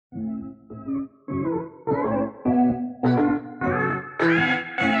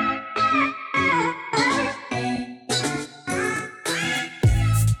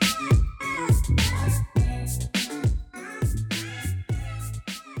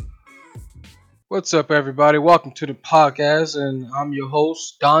What's up, everybody? Welcome to the podcast, and I'm your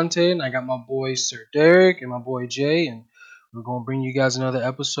host Dante, and I got my boy Sir Derek and my boy Jay, and we're gonna bring you guys another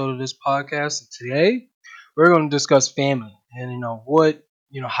episode of this podcast. And today, we're gonna discuss family, and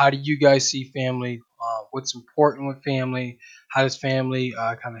how do you guys see family? What's important with family? How does family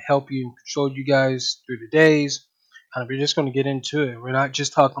kind of help you and control you guys through the days? We're just gonna get into it. We're not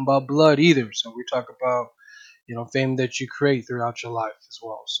just talking about blood either, so we talk about family that you create throughout your life as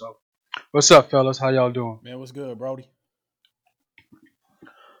well. So. What's up, fellas? How y'all doing? Man, what's good, Brody?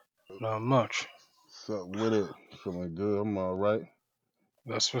 Not much. What's up with it? Feeling good. I'm all right.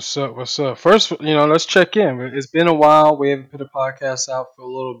 That's what's up. What's up? First, let's check in. It's been a while. We haven't put a podcast out for a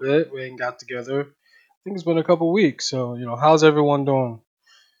little bit. We ain't got together. I think it's been a couple weeks. So, how's everyone doing?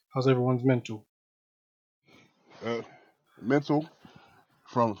 How's everyone's mental? Uh, mental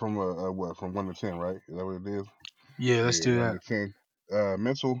from 1 to 10, right? Is that what it is? Yeah, let's Yeah, do one that. to ten.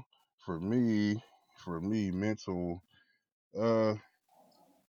 Mental for me, mental. Uh,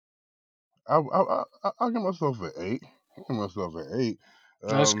 I'll give myself an eight. I'll give myself an eight.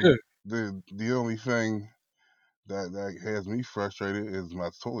 That's good. The only thing that has me frustrated is my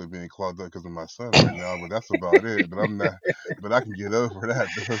toilet being clogged up because of my son right now. But that's about it. But I'm not. But I can get over that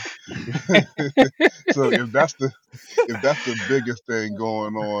though. So if that's the biggest thing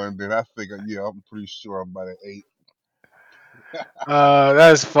going on, then I think yeah, I'm pretty sure I'm about an eight.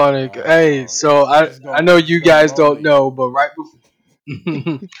 That's funny. Hey, so Just I just I go know just you go guys don't rolling. know, but right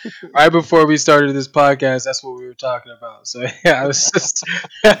before we started this podcast, that's what we were talking about. So yeah,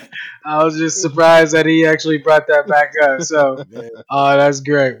 I was just surprised that he actually brought that back up. So, Yeah, that's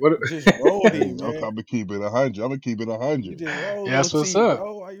great. What? just rolling, Hey, I'm man. gonna keep it 100. I'm gonna keep it You 100. just roll a Yeah, little that's what's cheap, up.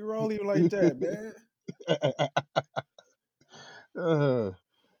 bro. Why you rolling like that, man? Uh,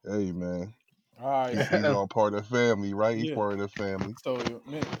 hey man, All right, he's all part of the family, right? He's yeah. part of the family.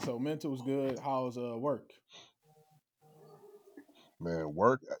 So mental's good. How's work? Man,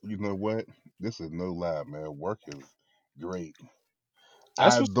 work. You know what? This is no lie, man. Work is great. That's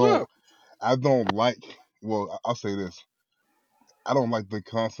I what's don't. up. I don't like. Well, I'll say this. I don't like the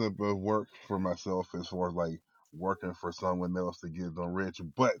concept of work for myself as far as like working for someone else to get them rich.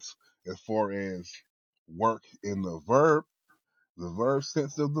 But as far as work in the verb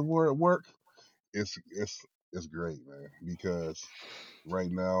sense of the word work, it's great, man. Because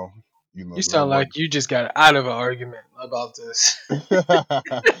right now, You because I sound work. like you just got out of an argument about this.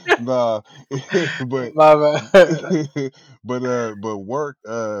 Nah, but My bad. but work.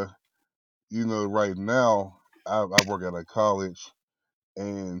 Right now I work at a college,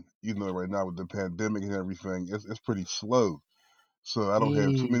 and right now with the pandemic and everything, it's pretty slow. So I don't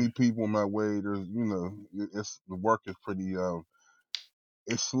have too Mm, many people in my way. There's it's the work is pretty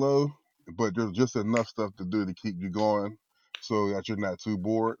it's slow, but there's just enough stuff to do to keep you going, so that you're not too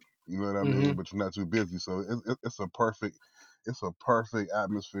bored. You know what I mean? hmm But you're not too busy. So it's a perfect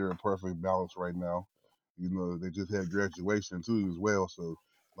atmosphere, a perfect balance right now. They just had graduation too as well, so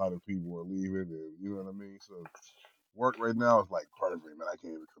a lot of people are leaving, and you know what I mean. So work right now is like perfect, man. I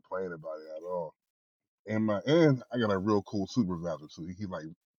can't even complain about it at all. And I got a real cool supervisor too. He like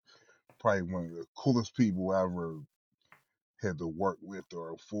probably one of the coolest people I ever had to work with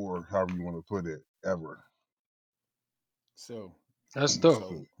or for, however you want to put it, ever. So That's dope. so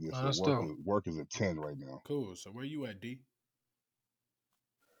So yeah, so That's work dope. is work is a 10 right now. cool. So where you at, D?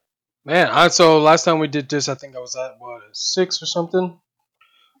 Man, so last time we did this, I think I was at what, a six or something.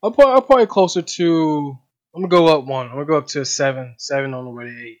 I'll probably closer to. I'm gonna go up one. I'm gonna go up to a seven, seven on the way to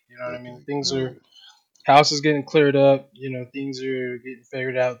eight. You know what I mean? Okay, Things are good. house is getting cleared up. Things are getting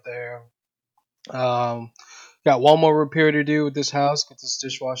figured out there. Um, got one more repair to do with this house. Get this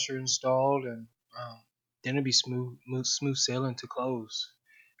dishwasher installed, and um, then it'll be smooth sailing to close.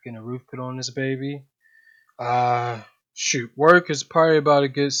 Getting a roof put on this baby. Uh, Shoot, work is probably about a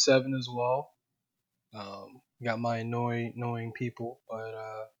good seven as well. Got my annoying people,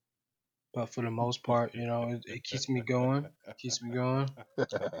 but for the most part, it keeps me going, keeps me going,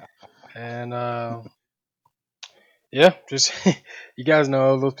 and yeah, just you guys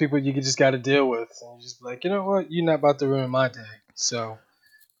know those people you just got to deal with, and you just be like, you know what, you're not about to ruin my day, so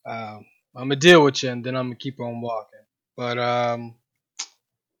um, I'm gonna deal with you, and then I'm gonna keep on walking. But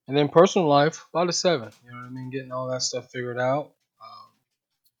and then personal life, about a seven. You know what I mean? Getting all that stuff figured out.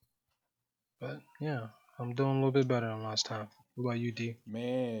 But yeah, I'm doing a little bit better than last time. What about you, D?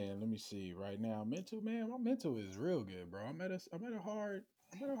 Man, let me see. Right now, mental man, my mental is real good, bro. I'm at a hard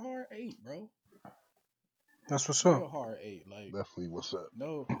 8, bro. That's what's up. Real hard 8. Like Definitely. What's up?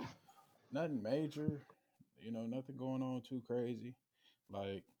 no, nothing major. Nothing going on too crazy.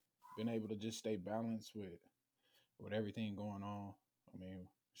 Like been able to just stay balanced with everything going on. I mean,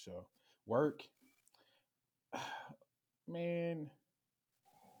 so work, man.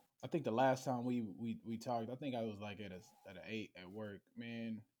 I think the last time we talked, I think I was like at an 8 at work,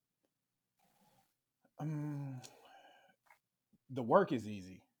 man. Um, the work is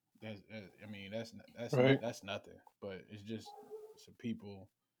easy. I mean Right. that's nothing. But it's just some people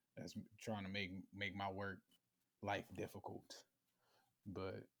that's trying to make my work life difficult.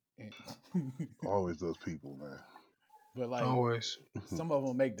 But Always those people, man. but like Always. some of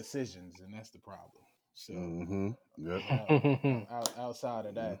them make decisions, and that's the problem. So, Mm-hmm. Yep. but outside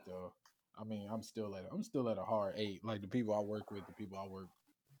of that, though, I mean, I'm still at a hard 8. Like the people I work with,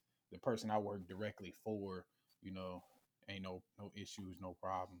 the person I work directly for, you know, ain't no issues, no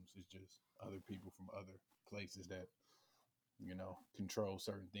problems. It's just other people from other places that control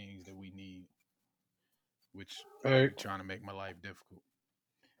certain things that we need, which Right. be trying to make my life difficult,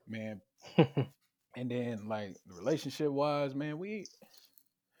 man. And then like relationship wise, man, we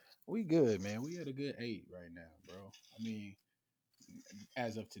good, man. We at a good 8 right now, bro. I mean,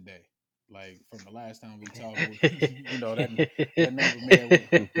 as of today, like from the last time we talked, that number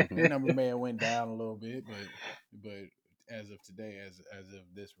that number may have went down a little bit, but as of today, as of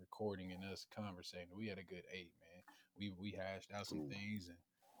this recording and us conversating, we had a good 8, man. We hashed out some Cool. things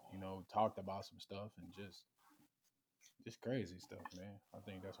and talked about some stuff and just crazy stuff, man. I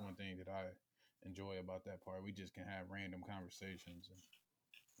think that's one thing that I enjoy about that part. We just can have random conversations, and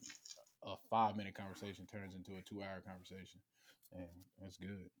a 5 minute conversation turns into a 2 hour conversation, and that's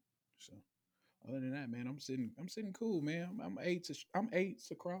good. So other than that, man, I'm sitting cool, man. I'm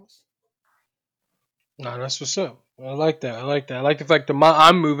eights across. No, that's what's up. I like that. I like that. I like the fact that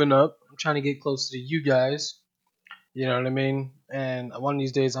I'm moving up. I'm trying to get closer to you guys. You know what I mean? And one of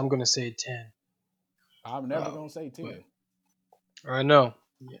these days, I'm gonna say 10. I'm never gonna say But 10. I know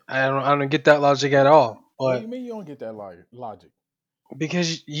I don't get that logic at all. What do you But mean you don't get that logic?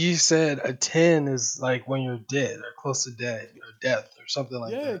 because you said a 10 is like when you're dead or close to dead or death or something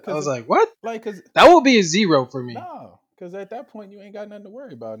like Yeah, that. I cause was like, what? like cause That would be a 0 for me. no, cause at that point you ain't got nothing to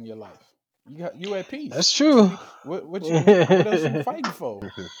worry about in your life. You at peace. That's What you true. be what else you fighting for?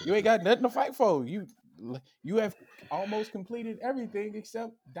 You ain't got nothing to fight for. You have almost completed everything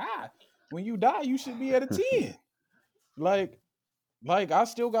except die. When you die, you should be at a 10. Like I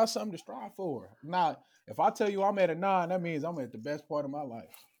still got something to strive for. Now, if I tell you I'm at a 9, that means I'm at the best part of my life.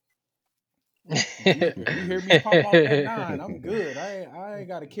 If you hear me pop off that 9, I'm good. I ain't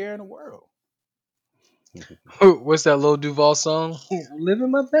got a care in the world. What's that Lil Duval song? I'm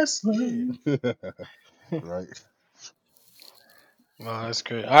living my best Yeah. life. Right. Oh, that's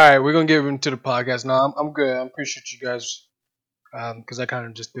great. All right, we're gonna get into the podcast now. I'm good. I appreciate you guys because I kind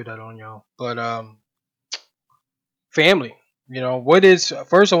of just threw that on y'all. But family. What is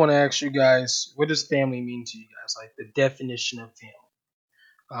first? I want to ask you guys, what does family mean to you guys? Like the definition of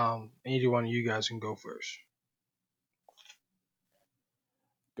family. Either one of you guys can go first.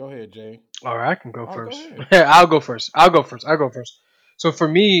 Go ahead, Jay. All right, I can go Oh, go first. ahead. I'll go first. I'll go first. So for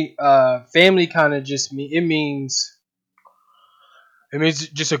me, family kind of just it means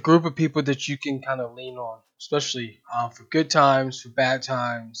just a group of people that you can kind of lean on, especially for good times, for bad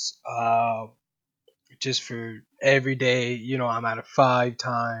times, just for every day. I'm at a 5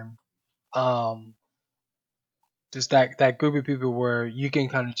 time. Um, just that group of people where you can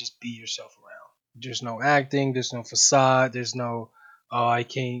kind of just be yourself around. There's no acting. There's no facade. There's no oh I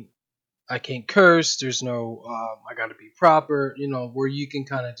can't curse. There's no I gotta be proper. Where you can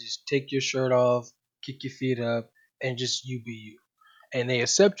kind of just take your shirt off, kick your feet up, and just you be you, and they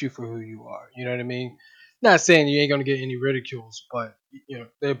accept you for who you are. You know what I mean? Not saying you ain't gonna get any ridicules, but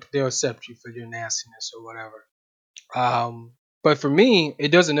they'll accept you for your nastiness or whatever. But for me, it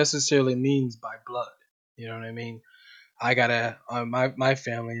doesn't necessarily mean by blood. You know what I mean? I gotta my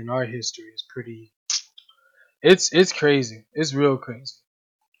family and our history is pretty. It's crazy. It's real crazy.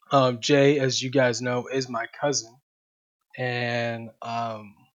 Jay, as you guys know, is my cousin, and I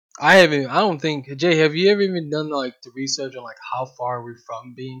don't think Jay. Have you ever even done like the research on like how far we're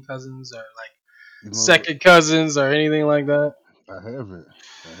from being cousins or like You know, second cousins or anything like that? I haven't.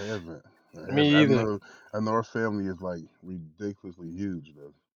 I haven't. I Me haven't. I either. know. I know our family is like ridiculously huge,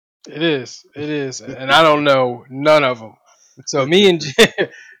 though. It is. It is, and I don't know none of them. So me and Jay,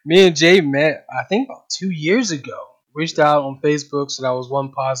 me and Jay met I think about 2 years ago. Reached Yeah. out on Facebook, so that was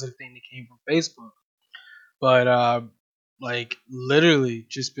one positive thing that came from Facebook. But like literally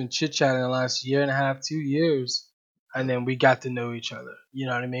just been chit chatting the last year and a half, 2 years. and then we got to know each other. You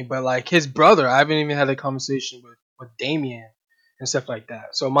know what I mean? But like his brother, I haven't even had a conversation with Damien and stuff like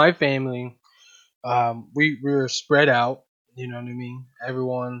that. So my family, we were spread out. You know what I mean?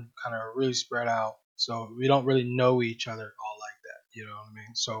 Everyone kind of really spread out, so we don't really know each other all like that. You know what I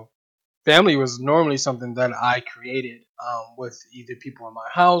mean? So family was normally something that I created with either people in my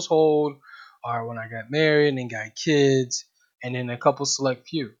household or when I got married and got kids, and then a couple select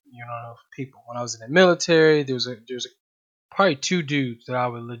few, of people. When I was in the military, there's probably two dudes that I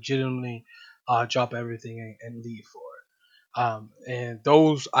would legitimately drop everything and leave for. And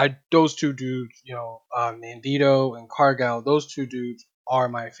those two dudes, Mandito and Cargill, those two dudes are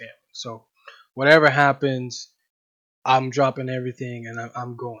my family. So whatever happens, I'm dropping everything and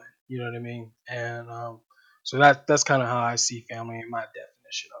I'm going. You know what I mean? And so that's kind of how I see family in my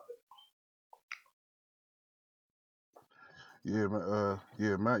definition of Yeah, man.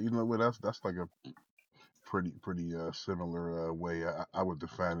 Yeah, Matt. You know what? That's like a pretty similar way I would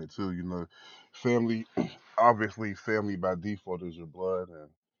define it too. You know, family. Obviously, family by default is your blood, and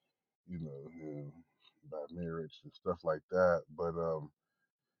by marriage and stuff like that. But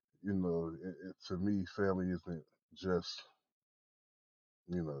to me, family isn't just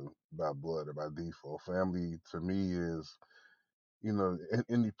by blood or by default. Family to me is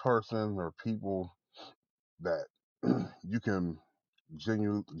any person or people that you can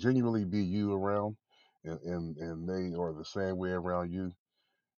genuinely be you around, and they are the same way around you.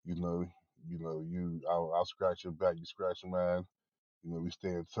 You know, I'll scratch your back, you scratch mine. We stay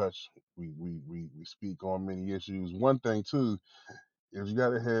in touch. We speak on many issues. One thing too is you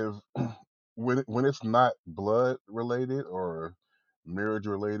gotta have when it's not blood related or marriage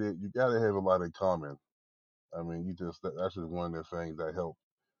related, you gotta have a lot in common. I mean, that's just one of the things that help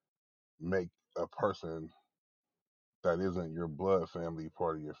make a person that isn't your blood family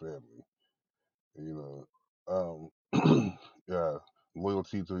part of your family. You yeah,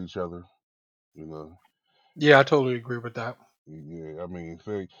 loyalty to each other. You know, it. Yeah, I totally agree with that. yeah. I mean,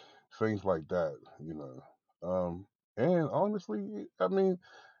 things like that. And honestly, I mean,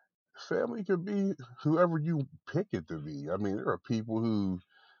 family could be whoever you pick it to be. I mean, there are people who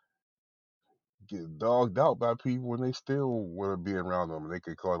get dogged out by people and they still want to be around them and they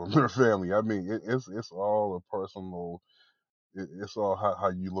could call them their family. I mean, it's all a personal. It's all how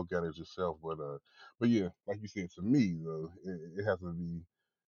you look at it yourself. But yeah, like you said, to me though, it has to be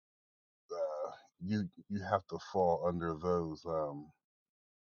you have to fall under those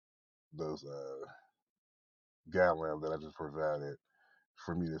guidelines that I just provided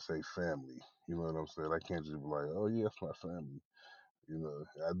for me to say family. You know what I'm saying? I can't just be like, oh yeah, it's my family.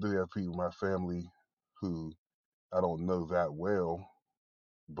 I do have people in my family who I don't know that well,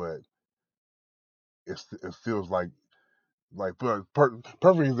 but it feels like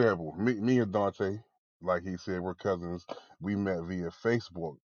perfect example. Me and Dante, like he said, we're cousins. We met via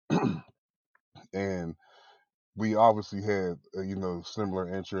Facebook, and we obviously had similar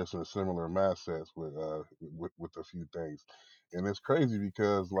interests and similar mindsets with a few things. And it's crazy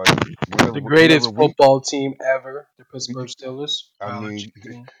because like The whenever greatest we football team ever, the Pittsburgh Steelers, I mean, biological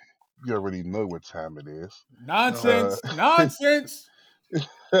team. you already know what time it is. No, Uh, Nonsense. Nonsense. you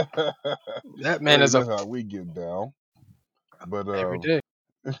that man already is a know how we get down. But every day.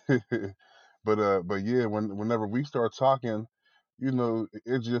 but yeah, whenever we start talking,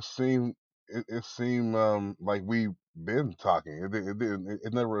 it just seemed it seemed like we been talking.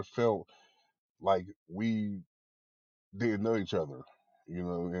 It never felt like we didn't know each other.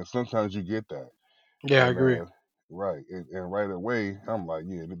 And sometimes you get that. Yeah, I And agree. right, and right away I'm like,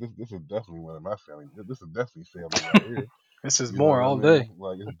 yeah, this is definitely one of my family. This is definitely family right here. This is You know more what I all mean? day.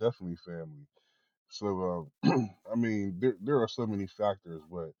 Like it's definitely family. So I mean, there are so many factors,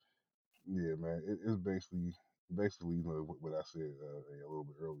 but yeah, man, it's basically what I said a little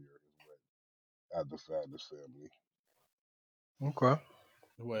bit earlier is what I define as family. Okay.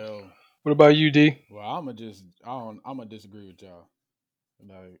 Well, What about you, D? I'm gonna disagree with y'all.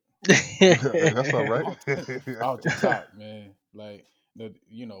 Like That's all right. off the top, man. Like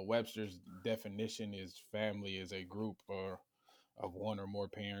Webster's definition is family is a group or of one or more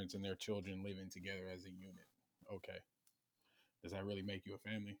parents and their children living together as a unit. Okay, does that really make you a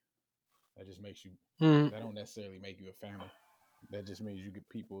family? That just makes you. Mm, That don't necessarily make you a family. That just means you get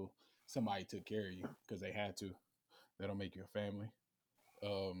people. Somebody took care of you because they had to. That don't make you a family.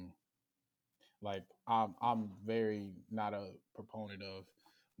 Um, like I'm very not a proponent of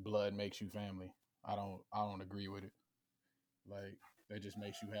blood makes you family. I don't agree with it. Like that just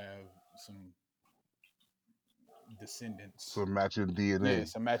makes you have some descendants. So matching Yeah, DNA.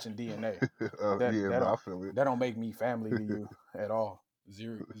 some matching DNA. That Yeah, that no, I don't feel it. that don't make me family to you at all.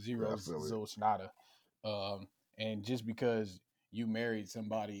 Zero I zero feel it. zilch nada. Um, And just because you married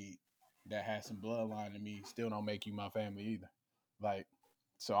somebody that has some bloodline in me, still don't make you my family either. Like,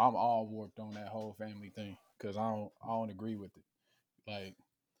 so I'm all warped on that whole family thing because I don't agree with it. Like,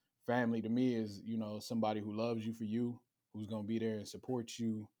 family to me is somebody who loves you for you, who's gonna be there and support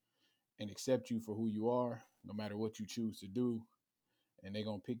you and accept you for who you are, no matter what you choose to do, and they're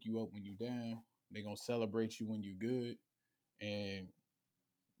gonna pick you up when you down. They're gonna celebrate you when you good, and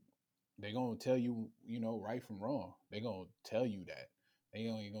they're gonna tell you, right from wrong. They're gonna tell you that. They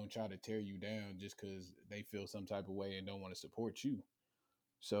ain't gonna try to tear you down just because they feel some type of way and don't want to support you.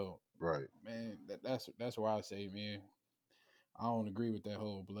 So, Right. man, that's where I say, man, I don't agree with that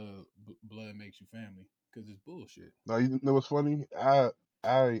whole blood makes you family because it's bullshit. Now you know what's funny? I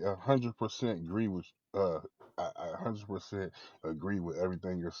 100% agree with I 100% agree with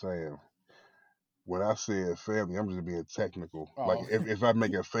everything you're saying. When I say family, I'm just being technical. Like Oh, if I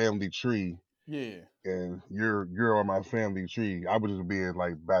make a family tree yeah, and you're on my family tree, I would just be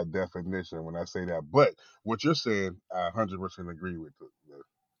like by definition when I say that. But what you're saying, I 100% agree with.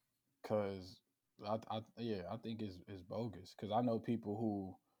 because I think it's bogus because I know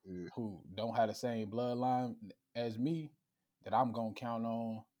people Yeah, who don't have the same bloodline as me that I'm gonna count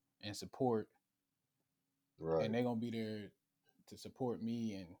on and support, and right. they're gonna be there to support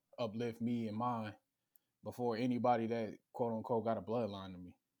me and uplift me and mine before anybody that quote unquote got a bloodline to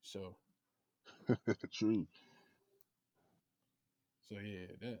me. So True. yeah,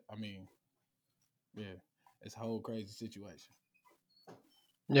 that I mean, yeah, it's a whole crazy situation.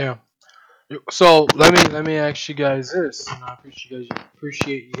 Yeah. So let me ask you guys this, and I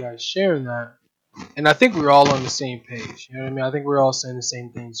appreciate you guys sharing that. And I think we're all on the same page. You know what I mean? I think we're all saying the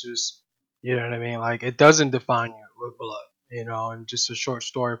same things. Just you know what I mean? Like it doesn't define you with blood. And just a short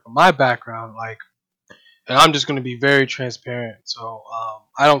story from my background. Like, and I'm just gonna be very transparent. So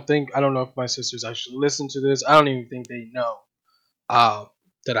I don't know if my sisters actually listen to this. I don't even think they know uh,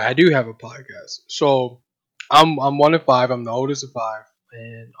 that I do have a podcast. So I'm one of five. I'm the oldest of five,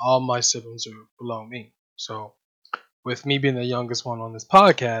 and all my siblings are below me. So with me being the youngest one on this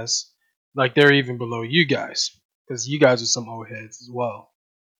podcast, like they're even below you guys because you guys are some old heads as well.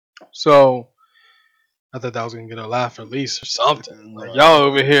 So I thought that was gonna get a laugh at least or something. Like Nah. y'all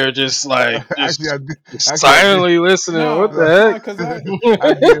over here just like actually, just, I did. just Actually, I did. silently listening. What Nah, Uh, the nah, cause I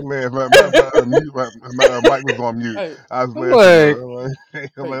I did laugh. My mic was on mute. hey I was heck? I'm laughing like, though. I'm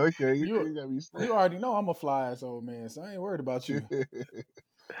like, I'm hey like, okay, you you got me you already know I'm a fly ass old man, so I ain't worried about you.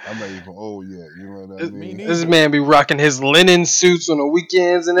 I'm not even old yet. You know what I this, Me mean? this neither. man be rocking his linen suits on the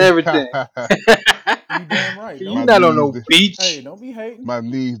weekends and everything. You damn right. He my Don't not on knees, no di- hey, beach. don't be hating. my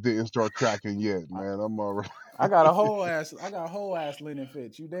knees didn't start cracking yet, I, man. I'm all right. I got a whole ass linen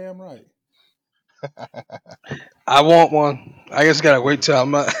fit. You damn right. I want one. I just gotta wait till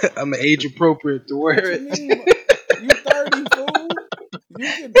I'm age appropriate to What wear you it. mean? You 30, fool?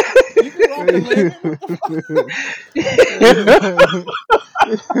 You can you can rock a linen. What the fuck?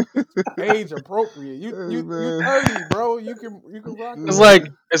 Age appropriate. Hey, You man. 30, bro. You can rock a it's linen. like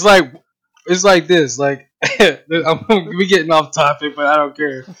it's like it's like this. Like we getting off topic, but I don't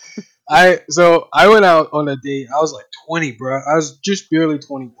care. I went out on a date. I was like 20, bro. I was just barely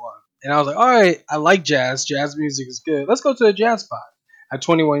 21, and I was like, all right, I like jazz. Jazz music is good. Let's go to a jazz spot. At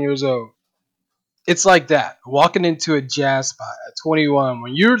 21 years old, it's like that. Walking into a jazz spot at 21,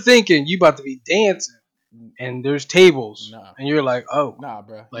 when you're thinking you about to be dancing, and there's tables, Nah, and you're like, oh, nah,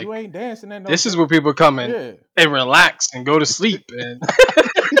 bro. like You ain't dancing at no this is table. where people come in Yeah, and relax and go to sleep. And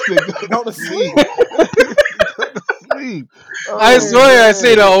He said, "Go to go to sleep." sleep. That nigga said, "Go to sleep." I Oh Man, swear I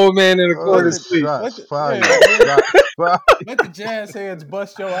say the man. old man in the let corner Oh, the sleep. let shots the yeah, fired. man. Shots fired. Let the jazz hands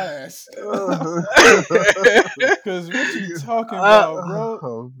bust your ass. Oh, Cause what you nigga. talking uh about, bro?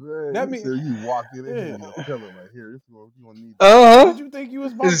 Oh man. That He mean, said you walk in and yeah. here's your pillow right here. This is what you gonna need huh. Did you think you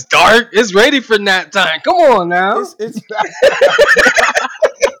was about It's dark. It's ready for nap time. Come on now.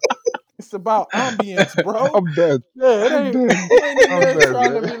 it's about ambience, bro. I'm done. Yeah, it I'm ain't done. you ain't in I'm there done,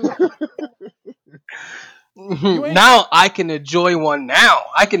 trying to man. be you ain't Now I can enjoy one. Now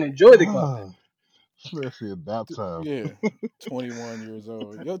I can enjoy the company. Especially at that time. yeah. 21 years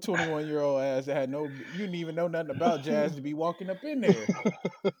old. Your 21-year-old ass that had you didn't even know nothing about jazz to be walking up in there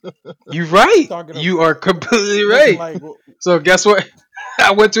You right. talking to, You are completely looking right. like So guess what?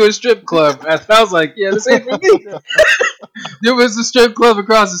 I went to a strip club. And I was like, yeah, this ain't for me. yeah, There was a strip club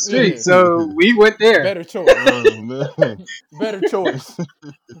across the street, yeah, so we went there. better choice. Oh man. Better choice.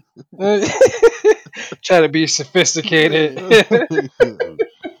 Try to be sophisticated. Yeah.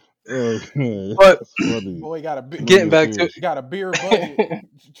 Oh man, But that's funny. Boy got Slim getting the back to fish. got a beer budget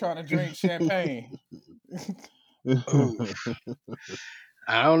trying to drink champagne. ooh,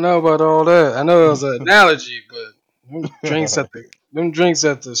 I don't know about all that. I know it was an analogy, but them drinks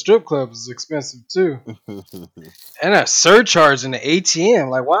at the strip club is expensive too. And a surcharge in the ATM.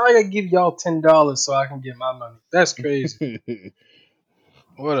 Like, why I gotta give y'all $10 so I can get my money? That's crazy. 10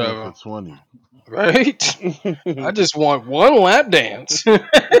 for Whatever, 20. right? I just want one lap dance.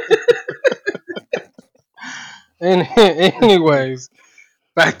 and anyways,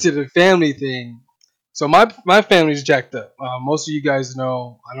 back to the family thing. So my family's jacked up. Most of you guys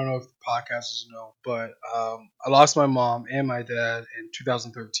know. I don't know if the podcasters know, but I lost my mom and my dad in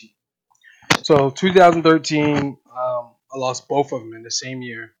 2013. So 2013, I lost both of them in the same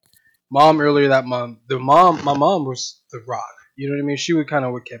year. Mom earlier that month. My mom was the rock. You know what I mean? She would kind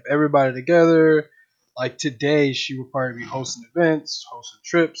of would keep everybody together. Like today, she would probably be hosting events, hosting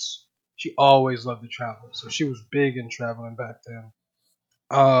trips. She always loved to travel, so she was big in traveling back then.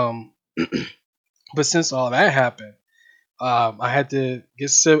 Um, but since all that happened, I had to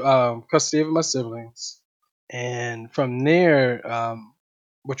get custody of my siblings, and from there,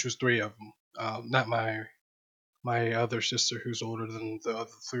 which was three of them, not my other sister who's older than the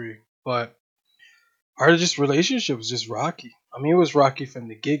other three, but our just relationship was just rocky. I mean, it was rocky from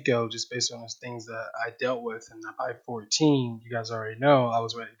the get go, just based on the things that I dealt with. And by 14, you guys already know I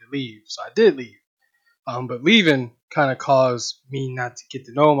was ready to leave, so I did leave. But leaving kind of caused me not to get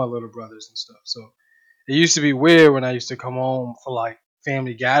to know my little brothers and stuff. So it used to be weird when I used to come home for like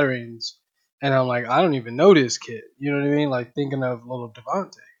family gatherings, and I'm like, I don't even know this kid. You know what I mean? Like thinking of little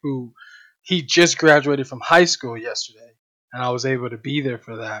Devonte, who he just graduated from high school yesterday, and I was able to be there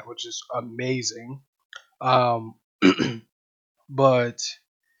for that, which is amazing. Um, but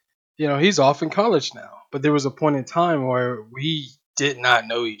he's off in college now. But there was a point in time where we did not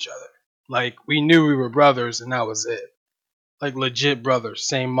know each other. Like we knew we were brothers, and that was it. Like legit brothers,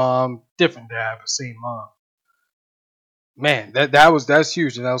 same mom, different dad, but same mom. Man, that's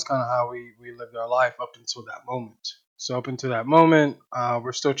huge, and that was kind of how we lived our life up until that moment. So up until that moment,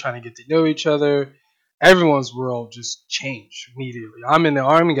 we're still trying to get to know each other. Everyone's world just changed immediately. I'm in the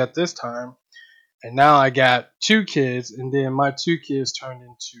army at this time, and now I got two kids, and then my two kids turned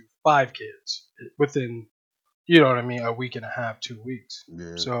into five kids within, you know what I mean, a week and a half, 2 weeks.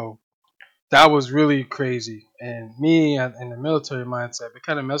 Yeah. So that was really crazy. And me in the military mindset, it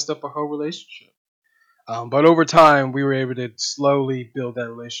kind of messed up our whole relationship. But over time, we were able to slowly build that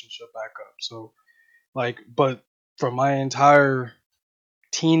relationship back up. So, but for my entire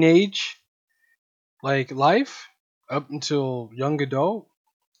teenage life up until young adult,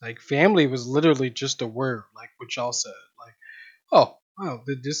 family was literally just a word, like what y'all said. Like, oh, wow,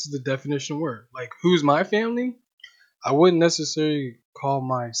 this is the definition of word. Like, who's my family? I wouldn't necessarily call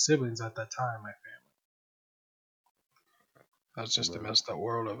my siblings at that time my family. That's just the Right. messed up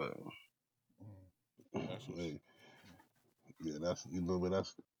world of it. That's what's. Hey, yeah, that's but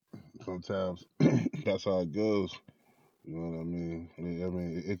that's sometimes that's how it goes. You know what I mean? I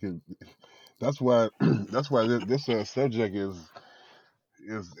mean, it could. That's why. That's why this subject is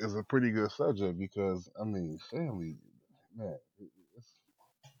a pretty good subject because I mean, family, man, it's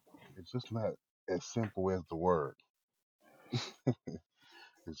it's just not as simple as the word.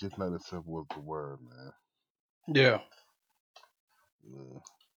 It's just not as simple as the word, man. Yeah. Yeah.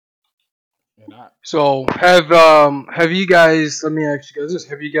 And I So have you guys? Let me ask you guys this: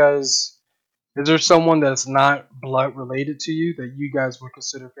 Have you guys? Is there someone that's not blood related to you that you guys would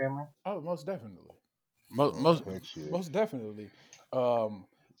consider family? Oh, most definitely. Most Oh most heck yeah. most definitely. Um,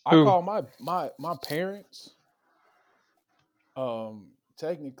 I Who? call my parents.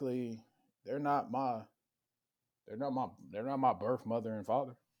 Technically, they're not my they're not my birth mother and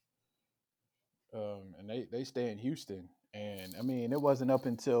father. And they stay in Houston. And I mean, it wasn't up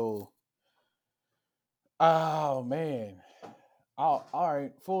until oh man, all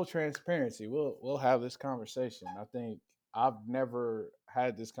right. Full transparency. We'll have this conversation. I think I've never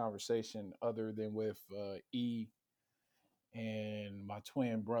had this conversation other than with E and my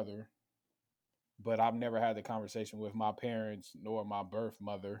twin brother, but I've never had the conversation with my parents nor my birth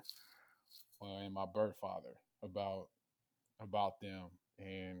mother and my birth father about them.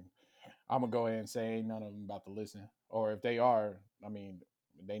 And I'm gonna go ahead and say ain't none of them about to listen, or if they are, I mean,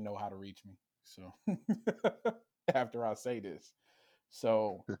 they know how to reach me. So after I say this,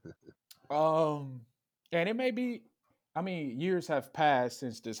 so um, and it may be, I mean, years have passed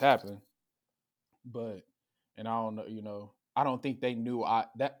since this happened, but and I don't know, I don't think they knew I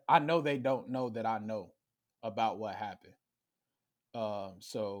know they don't know that I know about what happened.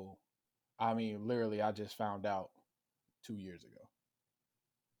 So I mean, literally, I just found out 2 years ago.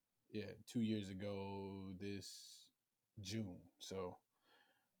 Yeah, 2 years ago this June. So,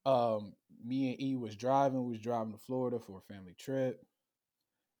 me and E was driving. We was driving to Florida for a family trip,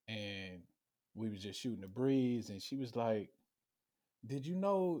 and we was just shooting the breeze, and she was like, "Did you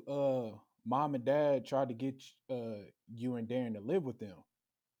know mom and dad tried to get you and Darren to live with them?"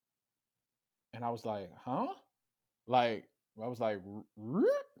 And I was like, "Huh?" Like I was like,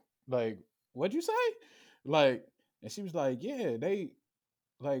 like, "What'd you say?" Like, and she was like, "Yeah, they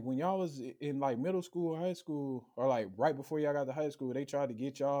like when y'all was in like middle school or high school, or like right before y'all got to high school, they tried to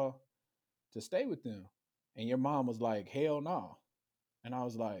get y'all to stay with them." And your mom was like, "Hell no." And I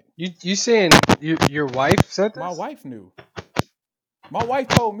was like, You saying your wife said "My this? wife knew. My wife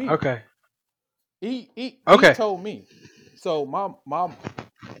told me. Okay. He Okay. told me." So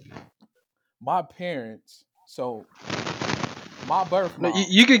my parents. So my birth No, mom.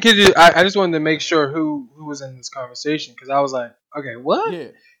 you can continue. I just wanted to make sure who was in this conversation because I was like, okay, what? Yeah.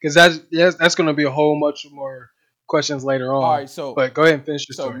 Because that's going to be a whole much more questions later All on. right. So But go ahead and finish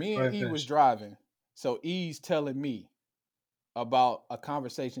your so story. me Go and ahead and E was finish. driving. So E's telling me about a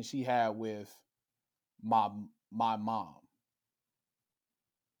conversation she had with my my mom,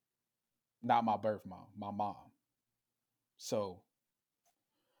 not my birth mom, my mom. So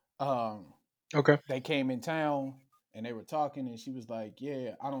um Okay. they came in town and they were talking, and she was like,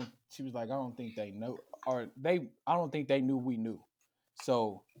 "Yeah, I don't." She was like, "I don't think they know, or they. I don't think they knew we knew."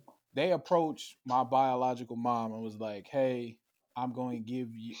 So they approached my biological mom and was like, "Hey, I'm going to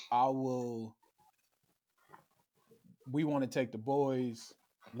give you. I will. We want to take the boys,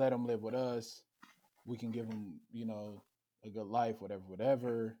 let them live with us. We can give them, a good life, whatever,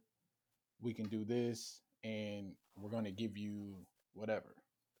 whatever. We can do this, and we're going to give you whatever."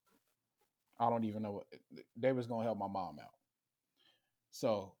 I don't even know what they was going to help my mom out.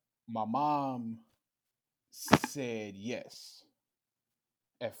 So my mom said yes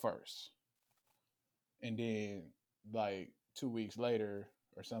at first, and then like 2 weeks later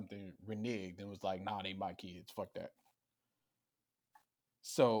or something, reneged and was like, "Nah, they my kids. Fuck that."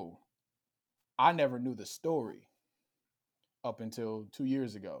 So I never knew the story up until 2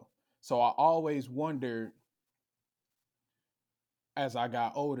 years ago. So I always wondered as I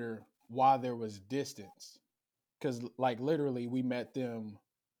got older why there was distance. Because like literally we met them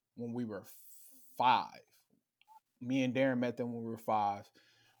when we were 5. Me and Darren met them when we were 5.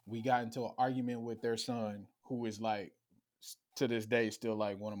 We got into an argument with their son, who is like to this day still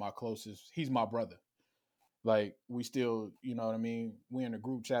like one of my closest. He's my brother. Like we still, you know what I mean. We in a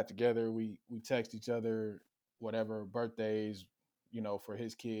group chat together. We text each other, whatever birthdays, for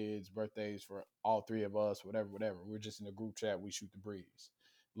his kids, birthdays for all three of us, whatever, whatever. We're just in a group chat. We shoot the breeze.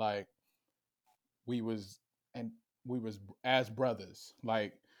 Like we was and we was as brothers,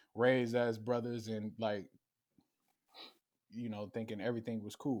 like raised as brothers, and like thinking everything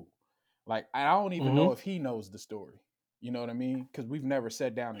was cool. Like I don't even know Mm-hmm. if he knows the story. You know what I mean? Because we've never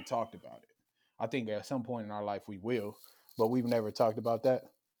sat down and talked about it. I think at some point in our life we will, but we've never talked about that.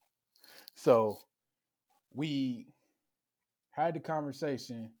 So we had the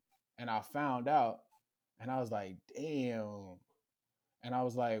conversation, and I found out, and I was like, damn. And I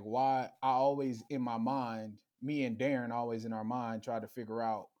was like, why? I always in my mind, me and Darren always in our mind try to figure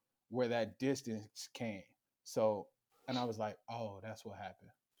out where that distance came. So, and I was like, oh, that's what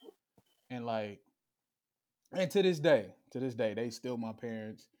happened. And like, and to this day, they still my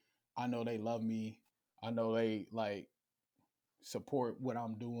parents. I know they love me. I know they like support what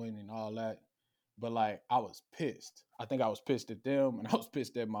I'm doing and all that. But like, I was pissed. I think I was pissed at them, and I was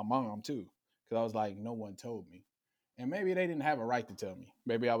pissed at my mom too, because I was like, no one told me, and maybe they didn't have a right to tell me.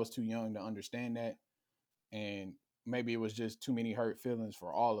 Maybe I was too young to understand that, and maybe it was just too many hurt feelings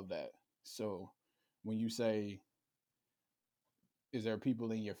for all of that. So, when you say, is there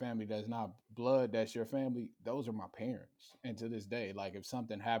people in your family that's not blood that's your family, those are my parents. And to this day, like if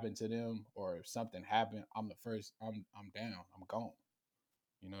something happened to them, or if something happened, I'm the first. I'm down, I'm gone.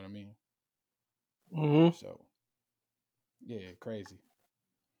 You know what I mean? Mm-hmm. So yeah, crazy.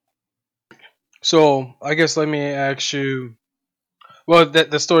 So I guess let me ask you. Well,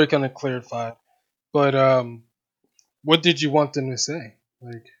 that the story kind of clarified, but what did you want them to say?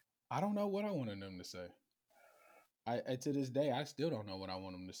 Like, I don't know what I wanted them to say. I to this day I still don't know what I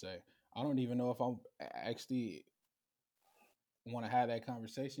want them to say. I don't even know if I'm actually want to have that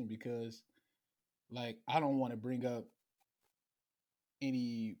conversation, because like I don't want to bring up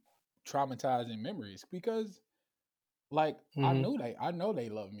any traumatizing memories, because like mm-hmm. I know they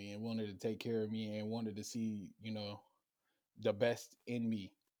love me and wanted to take care of me and wanted to see, the best in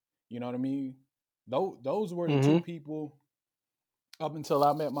me. You know what I mean? Those were the two Mm-hmm. people up until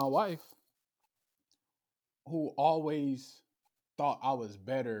I met my wife, who always thought I was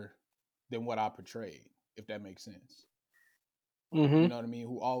better than what I portrayed, if that makes sense. You Mm-hmm. know what I mean?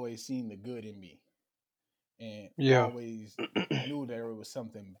 Who always seen the good in me. and Yeah. always knew there was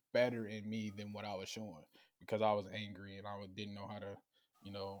something better in me than what I was showing because I was angry and didn't know how to,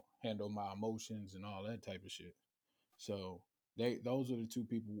 handle my emotions and all that type of shit. So those are the two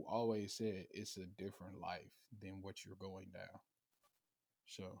people who always said it's a different life than what you're going down.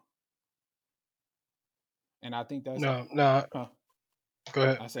 So, and I think that's, No, no. huh? Go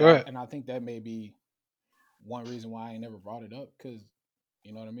ahead. I say, Go ahead. and I think that may be one reason why I ain't never brought it up because,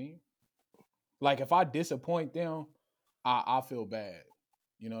 you know what I mean? Like if I disappoint them, I feel bad.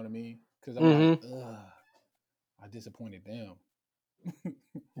 You know what I mean? Because I'm like, Mm-hmm. ugh, I disappointed them.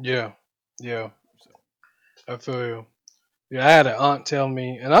 Yeah. Yeah. So, I feel you. Yeah, I had an aunt tell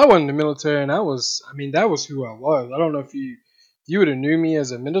me, and I went in the military, and I mean, that was who I was. I don't know if you would have knew me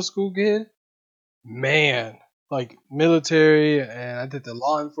as a middle school kid, man, like military, and I did the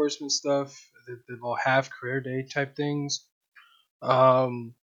law enforcement stuff, I did the little half career day type things.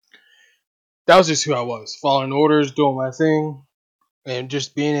 Um, that was just who I was, following orders, doing my thing, and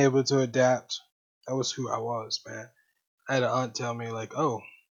just being able to adapt. That was who I was, man. I had an aunt tell me like, "Oh,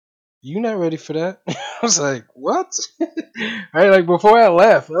 you not ready for that?" I was like, "What?" Right, like before I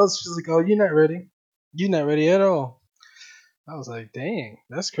left, I was just like, "Oh, you not ready? You not ready at all?" I was like, "Dang,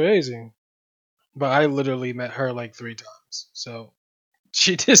 that's crazy." But I literally met her like 3 times, so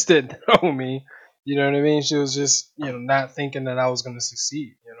she just didn't know me. You know what I mean? She was just, not thinking that I was gonna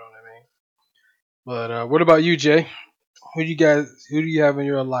succeed. You know what I mean? But what about you, Jay? Who do you have in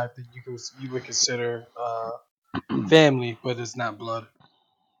your life that you would consider family, but it's not blood?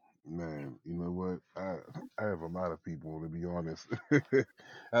 Man, you know what? I have a lot of people to be honest.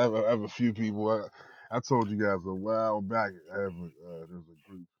 I have a few people. I told you guys a while back. There's a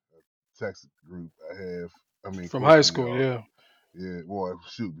group, a text group I have. I mean, of From course high we school, all, yeah. yeah. Well,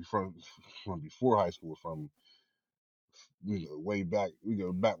 shoot, from before high school, from way back. We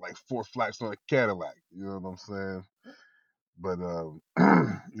go back like 4 flights on a Cadillac. You know what I'm saying? But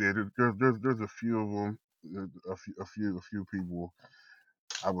yeah, there's a few of them. A few people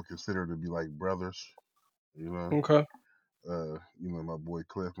I would consider to be like brothers. You know, Okay. my boy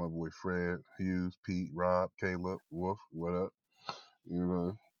Cliff, my boy Fred, Hughes, Pete, Rob, Caleb, Wolf, what up? You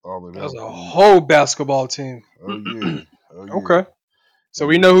know, all of That's them. a And whole basketball team. oh yeah, oh yeah. Okay. So And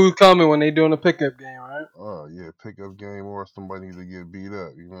we then know who's coming when they doing a pickup game, right? oh yeah, pickup game or somebody needs to get beat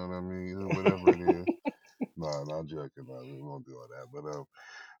up. You know what I mean? Whatever it is. No, not joking. No, we won't do all that. But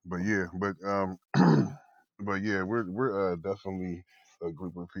but yeah, we're definitely a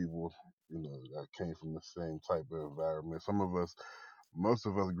group of people, that came from the same type of environment. Most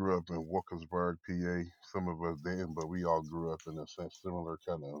of us grew up in Walkersburg, PA. Some of us didn't, but we all grew up in a similar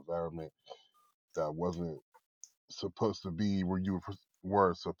kind of environment that wasn't supposed to be where you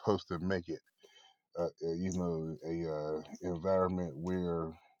were supposed to make it. A environment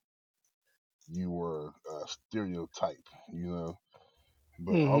where you were a stereotype, you know.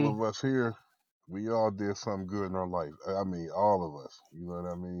 But all Mm-hmm. of us here, we all did something good in our life. I mean, all of us. You know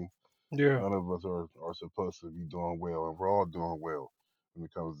what I mean? Yeah. None of us are supposed to be doing well, and we're all doing well when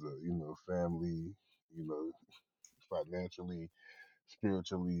it comes to family, you know, financially,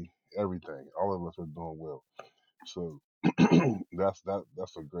 spiritually, everything. All of us are doing well. So that's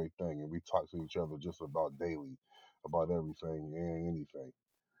a great thing, and we talk to each other just about daily, about everything and anything.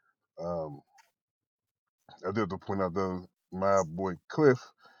 Um, I did to point out though, my boy Cliff.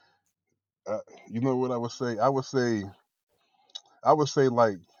 Uh, you know what I would say? I would say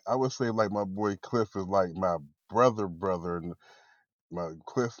like I would say like my boy Cliff is like my brother, and my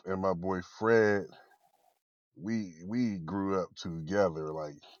Cliff and my boy Fred. We grew up together,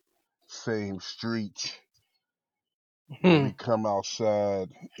 like same street. When Hmm. we come outside,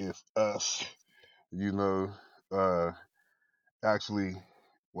 it's us. You know, uh, actually,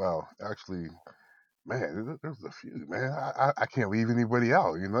 actually, man, there's a few, man. I can't leave anybody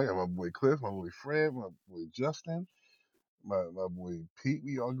out. You know, I got my boy Cliff, my boy Fred, my boy Justin, my boy Pete.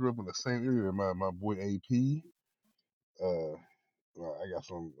 We all grew up in the same area. My boy AP. Uh, I got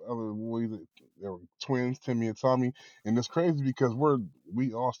some other boys that they were twins, Timmy and Tommy, and it's crazy because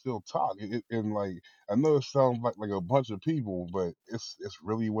we all still talk. And like I know it sounds like a bunch of people, but it's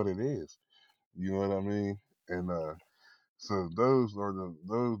really what it is. You know what I mean? And so those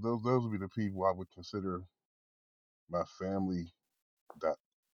would be the people I would consider my family that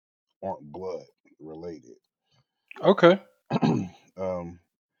aren't blood related. Okay. um,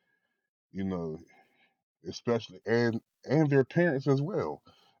 you know, especially and their parents as well.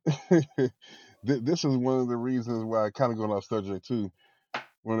 This is one of the reasons why I kind of going off subject too.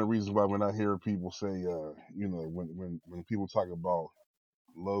 One of the reasons why when I hear people say, when people talk about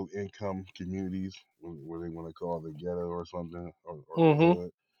low income communities, where they want to call the ghetto or something or the Mm-hmm.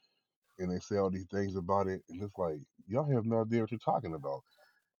 hood, and they say all these things about it, and it's like y'all have no idea what you're talking about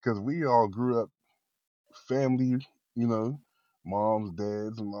because we all grew up family, you know, moms,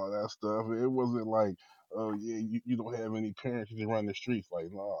 dads, and all that stuff. It wasn't like, oh yeah, you don't have any parents, you just run the streets. Like,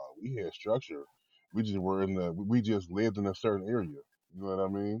 nah, we had structure. We just were in the, we just lived in a certain area. You know what I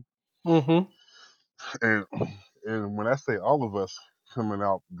mean? Mm-hmm. And and when I say all of us coming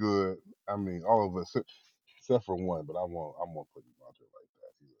out good, I mean all of us except for one. But I won't put him out there like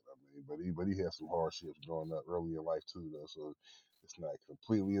that. You know what I mean? But he had some hardships growing up early in life too, though. So it's not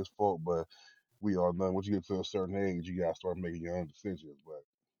completely his fault, but we all know once you get to a certain age, you gotta start making your own decisions. But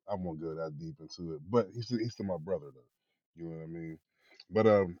I won't go that deep into it. But he's still my brother though. You know what I mean? But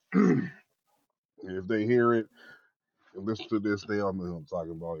if they hear it and listen to this, they all know who I'm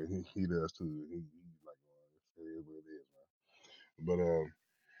talking about, and he does too. He's like, oh, it is what it is,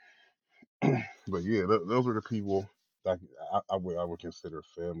 man. But yeah, those are the people that I would consider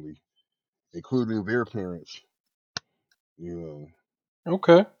family, including their parents. You know,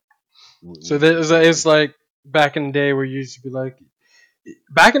 Okay. So with there's it's family. like back in the day where you used to be like,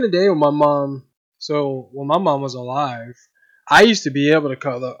 back in the day when my mom, so when my mom was alive, I used to be able to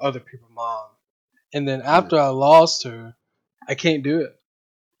call the other people mom, and then Yeah, after I lost her, I can't do it.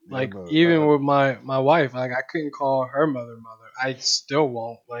 yeah, I Like know. even with my wife, like I couldn't call her mother. I still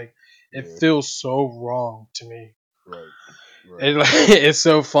won't. Like it Yeah, feels so wrong to me. right, right. And like, it's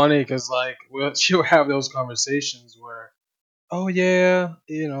so funny because like she'll have those conversations where, oh yeah,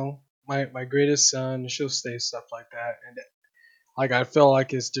 my greatest son. She'll say stuff like that, and like I feel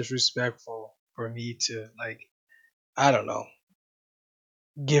like it's disrespectful for me to like, I don't know,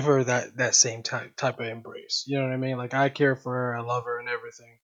 give her that same type of embrace. You know what I mean? Like I care for her, I love her, and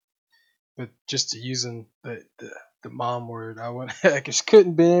everything. But just using the mom word, I went I just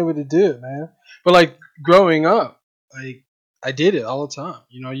couldn't be able to do it, man. But like growing up, like I did it all the time.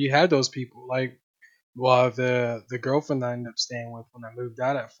 You had those people like, well, the girlfriend that I ended up staying with when I moved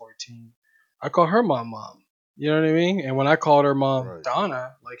out at 14, I call her my mom. You know what I mean? And when I called her mom Right.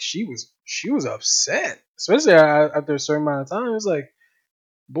 Donna, like she was upset, especially after a certain amount of time. It's like,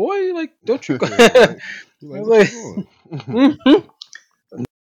 boy, like don't you? I Right. You're like, was what you like, doing? mhm.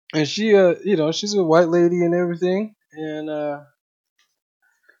 And she, she's a white lady and everything, and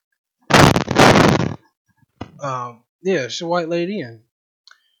yeah, she's a white lady, and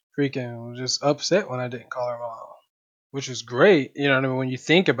freaking was just upset when I didn't call her mom, which was great. You know what I mean? When you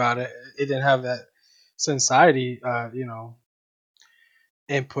think about it, it didn't have that society,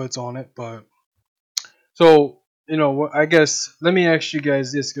 inputs on it. But so, I guess let me ask you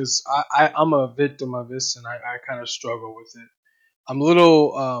guys this because I'm a victim of this, and I kind of struggle with it. I'm a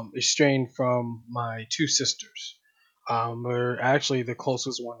little estranged from my two sisters. We're actually the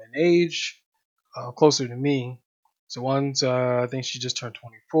closest one in age, closer to me. So one's, I think she just turned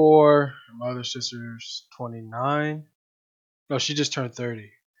 24. My other sister's 29. No, she just turned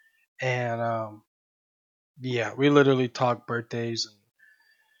 30. And yeah, we literally talk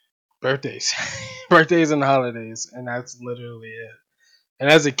birthdays, birthdays and holidays, and that's literally it. And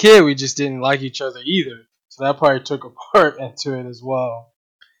as a kid, we just didn't like each other either. So that part took a part into it as well.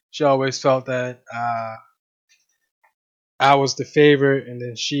 She always felt that I was the favorite, and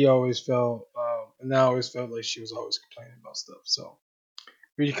then she always felt, and I always felt like she was always complaining about stuff. So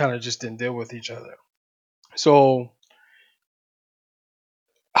we kind of just didn't deal with each other. So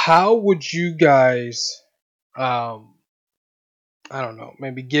how would you guys, um, I don't know,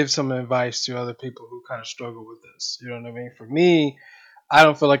 maybe give some advice to other people who kind of struggle with this? You know what I mean? For me, I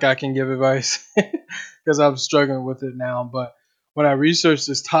don't feel like I can give advice because I'm struggling with it now. But when I researched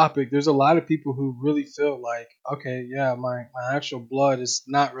this topic, there's a lot of people who really feel like, okay, yeah, my actual blood is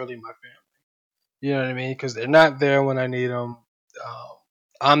not really my family. You know what I mean? Because they're not there when I need them. Um,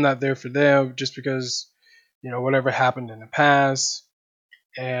 I'm not there for them just because whatever happened in the past,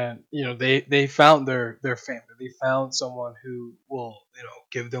 and they found their family. They found someone who will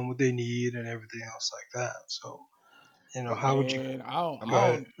give them what they need and everything else like that. So how would you Man, I'm I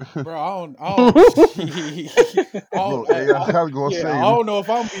a don't, bro. I go don't, look. Hey, I was gonna yeah, say, I don't know if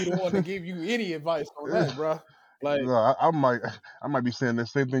I'm be the one to give you any advice on that, bro. Like, no, I might be saying the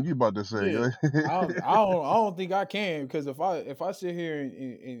same thing you about to say. yeah, I don't think I can because if I sit here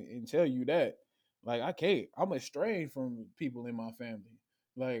and tell you that, like, I can't. I'm estranged from people in my family.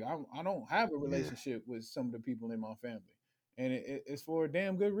 Like, I don't have a Yeah, relationship with some of the people in my family, and it's for a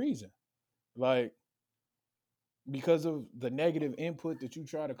damn good reason. Like, because of the negative input that you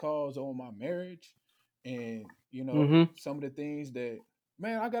try to cause on my marriage, and hmm some of the things that,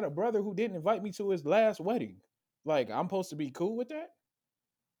 man, I got a brother who didn't invite me to his last wedding. Like, I'm supposed to be cool with that?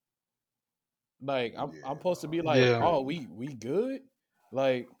 Like, I'm yeah, supposed to no, be like, that's yeah oh, crazy. we good?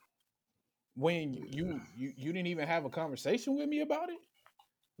 Like, when you didn't even have a conversation with me about it,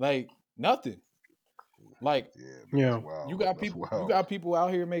 like nothing. Like Yeah, man, that's Yeah. you wild. got That's people you wild. got people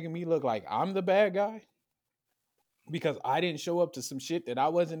out here making me look like I'm the bad guy because I didn't show up to some shit that I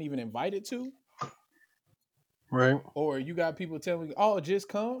wasn't even invited to. Right. Or you got people telling me, "Oh, just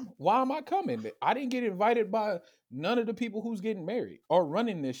come." Why am I coming? I didn't get invited by none of the people who's getting married or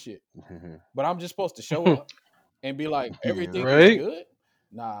running this shit. But I'm just supposed to show up and be like, Yeah. "Everything is Right. good."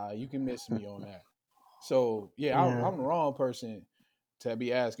 Nah, you can miss me on that. So yeah, Yeah. I'm the wrong person to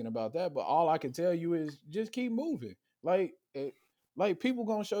be asking about that. But all I can tell you is just keep moving. Like people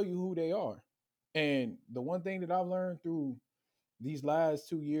gonna show you who they are. And the one thing that I've learned through these last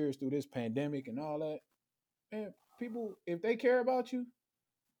 2 years, through this pandemic and all that, man, people if they care about you,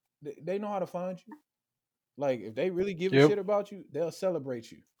 they know how to find you. Like if they really give a Yep. shit about you, they'll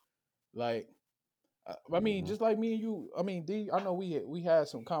celebrate you. Like I mean, Hmm. just like me and you. I mean, D. I know we had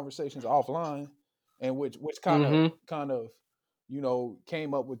some conversations offline, and which Mm-hmm. kind of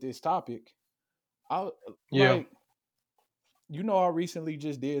came up with this topic. I Yeah. like I recently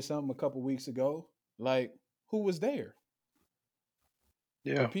just did something a couple weeks ago. Like who was there?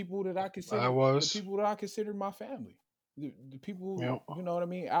 The Yeah. people that I I consider the was. people that I considered my family. The people, Yep. you know what I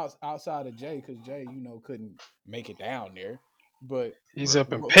mean, outside of Jay, because Jay, couldn't make it down there. But He's Right.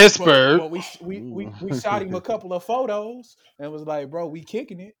 up in but Pittsburgh. we shot him a couple of photos and was like, bro, we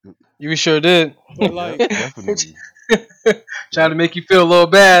kicking it. You sure did. But Yep, like, definitely. Trying Yep. to make you feel a little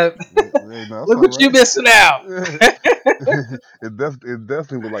bad. Hey, no, that's Look all what you right. missing out. It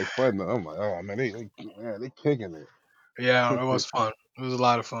definitely was like fun. Though. I'm like, oh man, they kicking Yeah, it it. was fun. It was a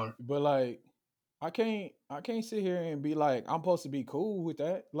lot of fun. but like, I can't sit here and be like I'm supposed to be cool with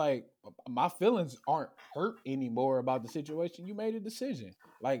that. Like my feelings aren't hurt anymore about the situation. You made a decision.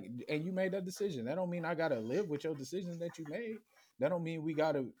 Like and you made that decision. That don't mean I gotta live with your decision that you made. That don't mean we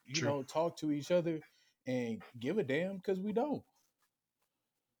gotta, True. talk to each other and give a damn because we don't.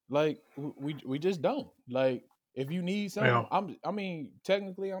 Like we just don't. Like if you need Yeah. something, I mean,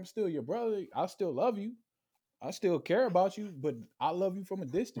 technically I'm still your brother. I still love you. I still care about you, but I love you from a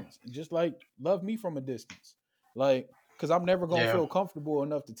distance, just like love me from a distance. Like, cause I'm never gonna Yeah. feel comfortable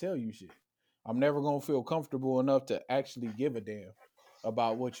enough to tell you shit. I'm never gonna feel comfortable enough to actually give a damn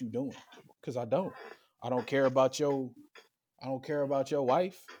about what you doing, cause I don't. I don't care about your. I don't care about your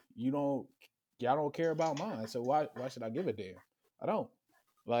wife. You don't. Y'all don't care about mine. So why should I give a damn? I don't.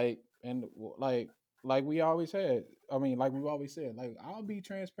 Like and like we always had. I mean, like we've always said. Like I'll be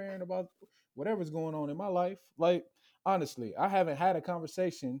transparent about whatever's going on in my life. Like honestly, I haven't had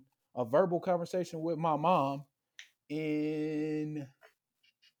a verbal conversation with my mom in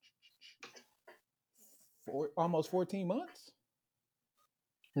almost 14 months.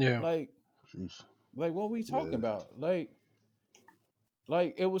 Yeah. Like Jeez. like what we talking Yeah. about? Like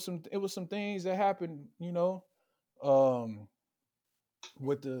it was some things that happened. Um,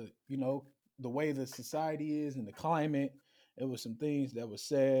 with the way the society is and the climate. It was some things that was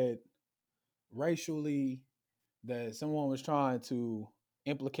said racially that someone was trying to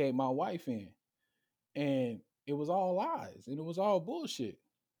implicate my wife in, and it was all lies and it was all bullshit.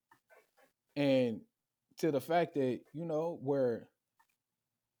 And to the fact that where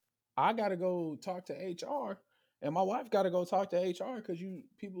I got to go talk to HR and my wife got to go talk to HR because you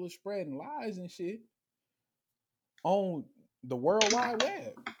people are spreading lies and shit on the World Wide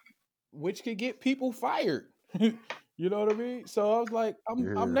Web, which could get people fired. You know what I mean? So I was like, I'm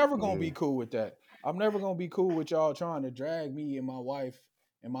Yeah. never gonna Yeah. be cool with that. I'm never gonna be cool with y'all trying to drag me and my wife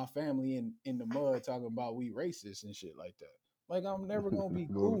and my family in the mud talking about we racist and shit like that. Like I'm never gonna be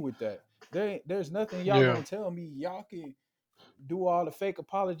Well, cool with that. There's nothing y'all Yeah. gonna tell me. Y'all can do all the fake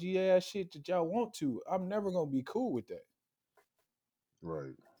apology ass shit that y'all want to. I'm never gonna be cool with that.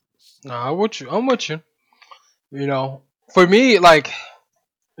 right. Nah, I'm with you. I'm with you. You know, for me, like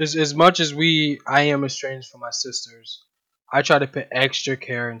as much as I am estranged from my sisters. I try to put extra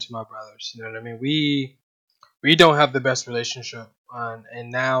care into my brothers. You know what I mean? We don't have the best relationship,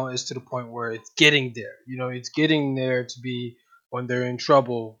 and now it's to the point where it's getting there. You know, it's getting there to be when they're in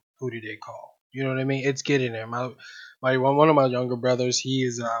trouble. Who do they call? You know what I mean? It's getting there. My one of my younger brothers,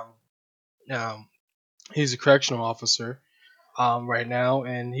 um he's a correctional officer right now,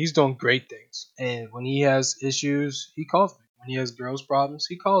 and he's doing great things. And when he has issues, he calls me. When he has girls problems,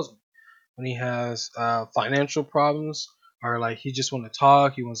 he calls me. When he has financial problems, or like he just want to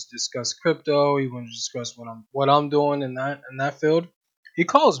talk, he wants to discuss crypto, he wants to discuss what I'm doing in that field, he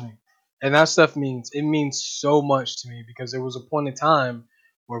calls me, and that stuff means so much to me because there was a point in time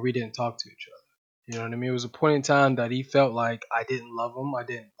where we didn't talk to each other. You know what I mean? It was a point in time that he felt like I didn't love him, I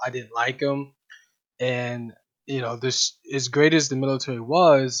didn't like him, and this as great as the military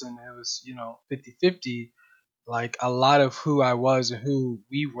was, and it was 50-50. Like a lot of who I was and who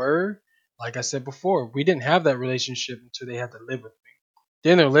we were, like I said before, we didn't have that relationship until they had to live with me.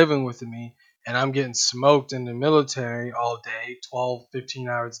 Then they're living with me, and I'm getting smoked in the military all day, 12, 15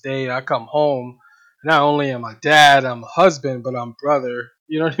 hours a day. I come home, not only am I dad, I'm a husband, but I'm brother.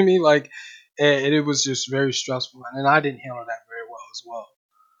 You know what I mean? Like, and it was just very stressful, and I didn't handle that very well as well.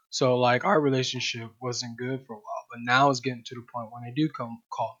 So like our relationship wasn't good for a while, but now it's getting to the point when they do come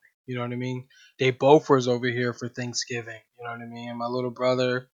call me. You know what I mean? They both was over here for Thanksgiving. You know what I mean? And my little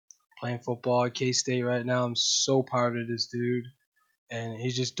brother playing football at K State right now. I'm so proud of this dude, and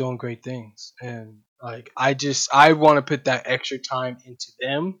he's just doing great things. And like I want to put that extra time into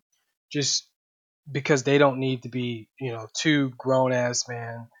them, just because they don't need to be two grown ass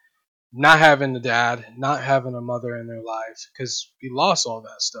man not having a dad, not having a mother in their life, because we lost all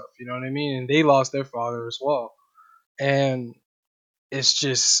that stuff. You know what I mean? And they lost their father as well, and it's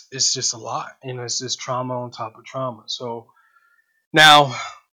just a lot. It's just trauma on top of trauma. So now,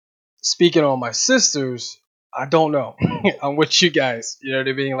 speaking on my sisters, I don't know. I'm with you guys. You know what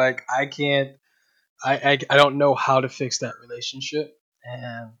I mean? Like I can't. I don't know how to fix that relationship,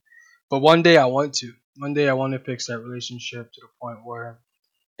 and but one day I want to. One day I want to fix that relationship to the point where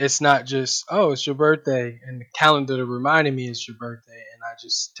it's not just, oh, it's your birthday, and the calendar to reminding me it's your birthday, and I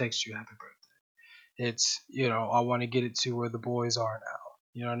just text you happy birthday. It's, I want to get it to where the boys are now.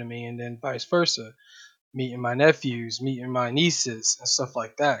 You know what I mean? And then vice versa. Meeting my nephews, meeting my nieces, and stuff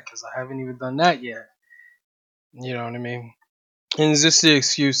like that, because I haven't even done that yet. You know what I mean? And it's just the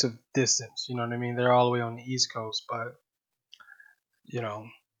excuse of distance. You know what I mean? They're all the way on the East Coast, but, you know,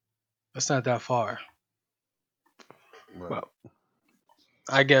 it's not that far. Right. Well,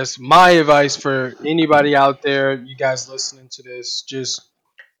 I guess my advice for anybody out there, you guys listening to this, just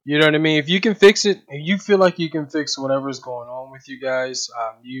you know what I mean. If you can fix it, if you feel like you can fix whatever's going on with you guys,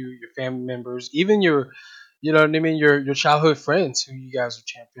 your family members, even you know what I mean, your childhood friends who you guys are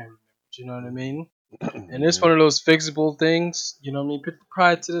champion members. You know what I mean. And it's Yeah. one of those fixable things. You know what I mean. Put the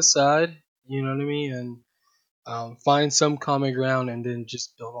pride to the side. You know what I mean, and find some common ground, and then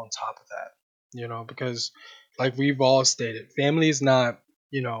just build on top of that. Because like we've all stated, family is not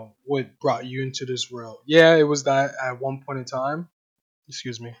what brought you into this world. Yeah, it was that at one point in time.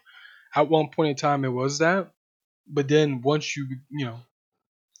 Excuse me. At one point in time, it was that, but then once you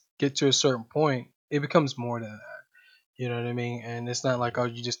get to a certain point, it becomes more than that. You know what I mean? And it's not like, oh,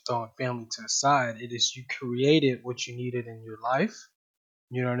 you just throwing family to the side. It is you created what you needed in your life.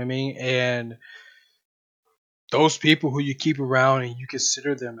 You know what I mean? And those people who you keep around and you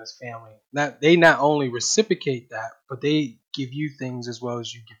consider them as family, not only reciprocate that, but they give you things as well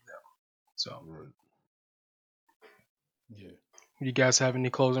as you give them. So, Right. Yeah. you guys have any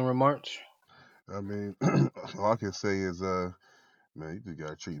closing remarks? I mean, all I can say is, man, you just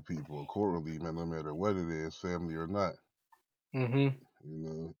gotta treat people accordingly, man, no matter what it is, family or not.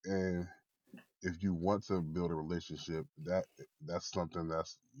 Mm-hmm. And if you want to build a relationship, that's something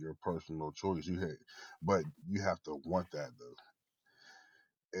that's your personal choice. But you have to want that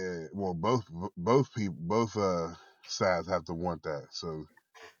though. And well, both people, both sides have to want that. So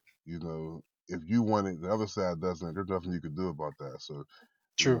if you want it, the other side doesn't. There's nothing you can do about that. So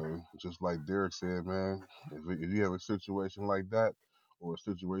True. just like Derek said, man, if you have a situation like that, or a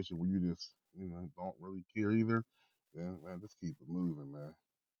situation where you just don't really care either, then man, just keep it moving, man.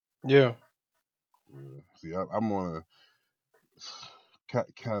 Yeah. Yeah. See, I'm on a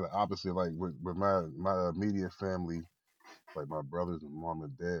kind of the opposite. Like with my immediate family, like my brothers and mom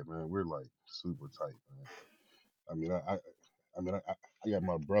and dad, man, we're like super tight, man. I mean, I got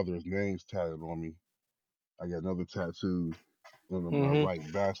my brother's names tatted on me. I got another tattoo on my Mm-hmm.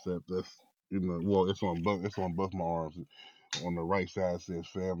 right bicep. Well, it's on both my arms. On the right side says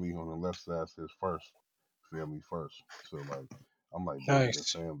family. On the left side says first, family first. So like, I'm like bigger than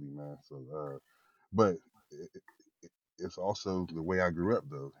Nice. family, man. So but it's also the way I grew up,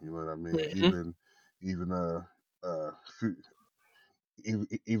 though. You know what I mean? Mm-hmm. Even few,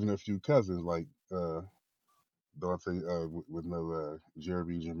 even a few cousins like Dante with no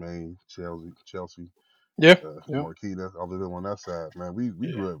Jeremy, Jermaine, Chelsea, Yeah. Yeah. Marquita, all of them on that side, man. We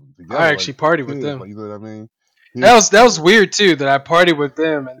Yeah. grew up I together like actually partied with kids, them. like you know what I mean? That Kids was that was together. weird too. That I partied with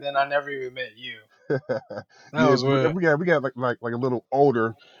them and then I never even met you. That Yeah, was weird. we got like a little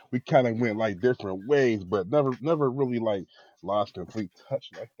older. We kind of went like different ways, but never really like lost complete touch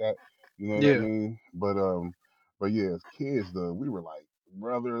like that. You know what I Yeah. mean? But yeah, as kids though, we were like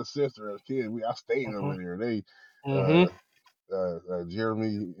brother and sister. As kids, I stayed over Mhm. there. They uh, Mhm.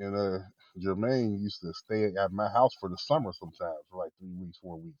 Jeremy and Jermaine used to stay at my house for the summer sometimes for like 3 weeks,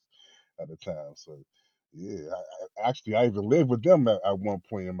 4 weeks at a time. So Yeah, I even lived with them at one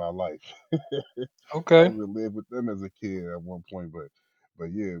point in my life. I Okay. even lived with them as a kid at one point,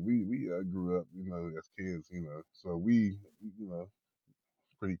 but yeah, we grew up, as kids, so you know,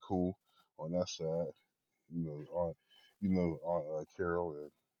 pretty cool on that side, on, on Carol,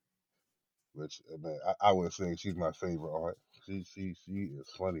 and which man, I would say she's my favorite aunt. She is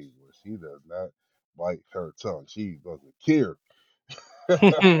funny, but she does not bite her tongue. She doesn't care.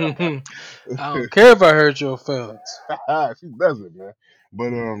 I don't care if I hurt your feelings. She doesn't, man.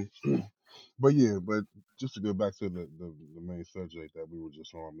 But but yeah, but just to go back to the main subject that we were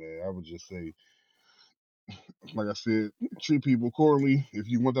just on, man, I would just say, like I said, treat people accordingly. If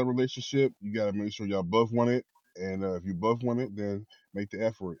you want that relationship, you gotta make sure y'all both want it. And if you both want it, then make the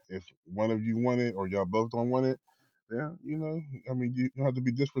effort. If one of you want it or y'all both don't want it, then I mean, you don't have to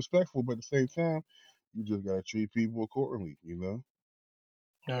be disrespectful, but at the same time, you just gotta treat people accordingly.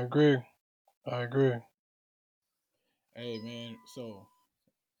 I agree. I agree. Hey man, so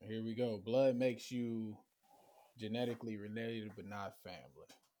here we go. Blood makes you genetically related, but not family.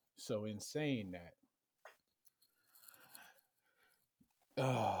 So in saying that,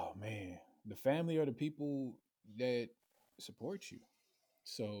 oh man, the family are the people that support you.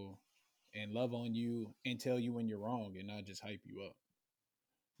 So and love on you and tell you when you're wrong and not just hype you up.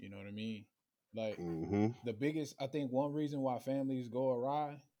 You know what I mean? Like Hmm. the biggest, I think one reason why families go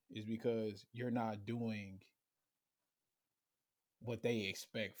awry is because you're not doing what they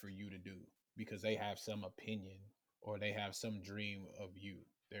expect for you to do because they have some opinion or they have some dream of you.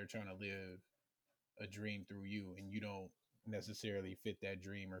 They're trying to live a dream through you and you don't necessarily fit that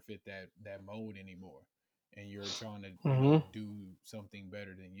dream or fit that mode anymore. And you're trying to, Hmm. do something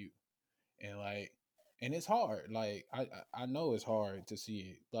better than you. And like and it's hard. Like I know it's hard to see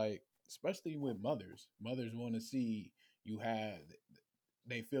it. Like especially with mothers. Mothers want to see you have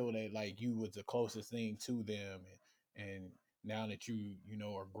they feel that like you was the closest thing to them and now that you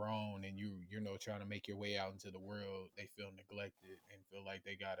are grown and you're trying to make your way out into the world, they feel neglected and feel like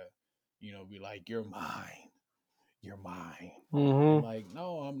they gotta be like you're mine. And Hmm. like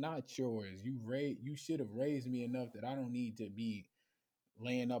no, I'm not yours. You should have raised me enough that I don't need to be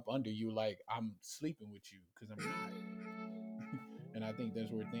laying up under you like I'm sleeping with you because I'm not. And I think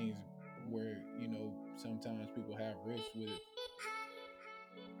that's where things where sometimes people have risks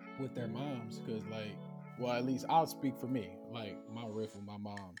with their moms because like well at least I'll speak for me like my riff with my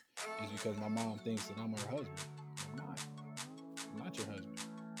mom is because my mom thinks that I'm her husband. I'm not your husband.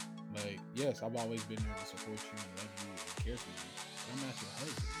 Like yes, I've always been there to support you and love you and care for you, but I'm not your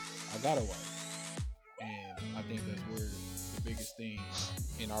husband. I got a wife. And I think that's where the biggest thing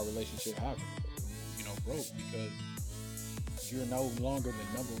in our relationship happened, broke because you're no longer the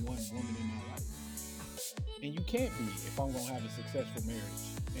number one woman in my life. And you can't be if I'm gonna have a successful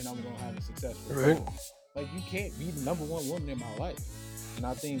marriage and I'm gonna have a successful Right. family. Like you can't be the number one woman in my life. And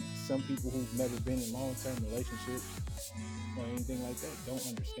I think some people who've never been in long term relationships or anything like that don't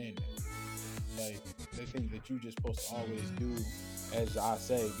understand that. Like they think that you just supposed to always do as I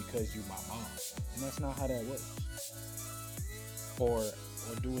say because you my mom. And that's not how that works. Or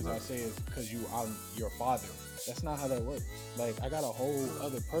do as I say is because I'm your father. That's not how that works. Like I got a whole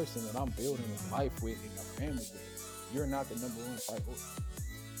other person that I'm building a life with and a family with. You're not the number one priority.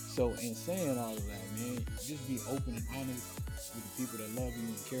 So in saying all of that, man, just be open and honest with the people that love you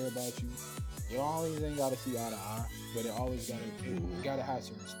and care about you. You always ain't gotta see eye to eye, but it gotta have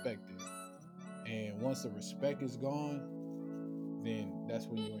some respect there. And once the respect is gone, then that's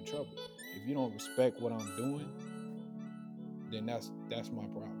when you're in trouble. If you don't respect what I'm doing, then that's my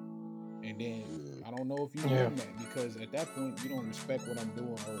problem. And then Yeah. I don't know if you Yeah. win that because at that point you don't respect what I'm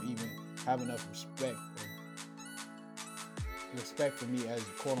doing or even have enough respect for me as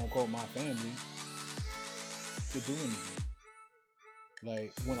quote unquote my family to do anything.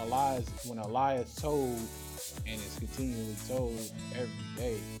 Like when a lie is told and it's continually told every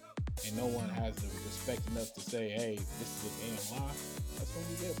day and no one has the respect enough to say, hey, this is a damn lie, that's when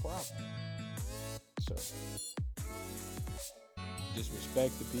you get a problem. So just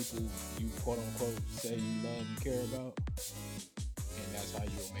respect the people you quote unquote say you love and care about, and that's how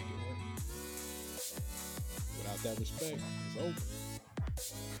you'll make it work. Without that respect, it's over.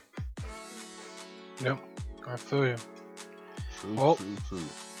 Yep. I feel you. True, Well, true,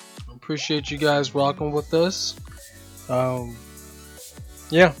 true. I appreciate you guys rocking with us. Um,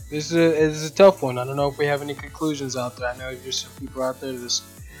 yeah, this is a tough one. I don't know if we have any conclusions out there. I know there's some people out there that's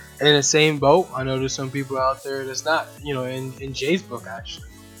in the same boat. I know there's some people out there that's not. In Jay's book actually.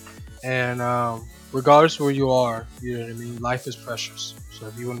 And regardless of where you are, you know what I mean. Life is precious. So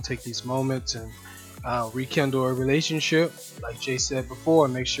if you want to take these moments and rekindle a relationship, like Jay said before.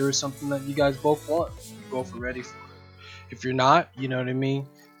 Make sure it's something that you guys both want. You both are ready for it. If you're not, you know what I mean.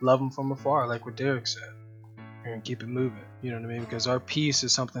 Love them from afar, like what Derek said, and keep it moving. You know what I mean? Because our peace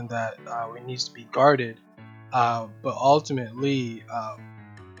is something that it needs to be guarded. But ultimately,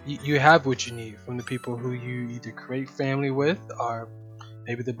 you have what you need from the people who you either create family with, or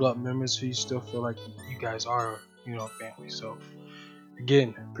maybe the blood members who you still feel like you guys are, family. So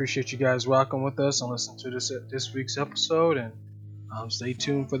again, appreciate you guys rocking with us and listening to this week's episode, and stay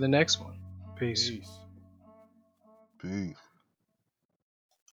tuned for the next one. Peace. Peace. Peace.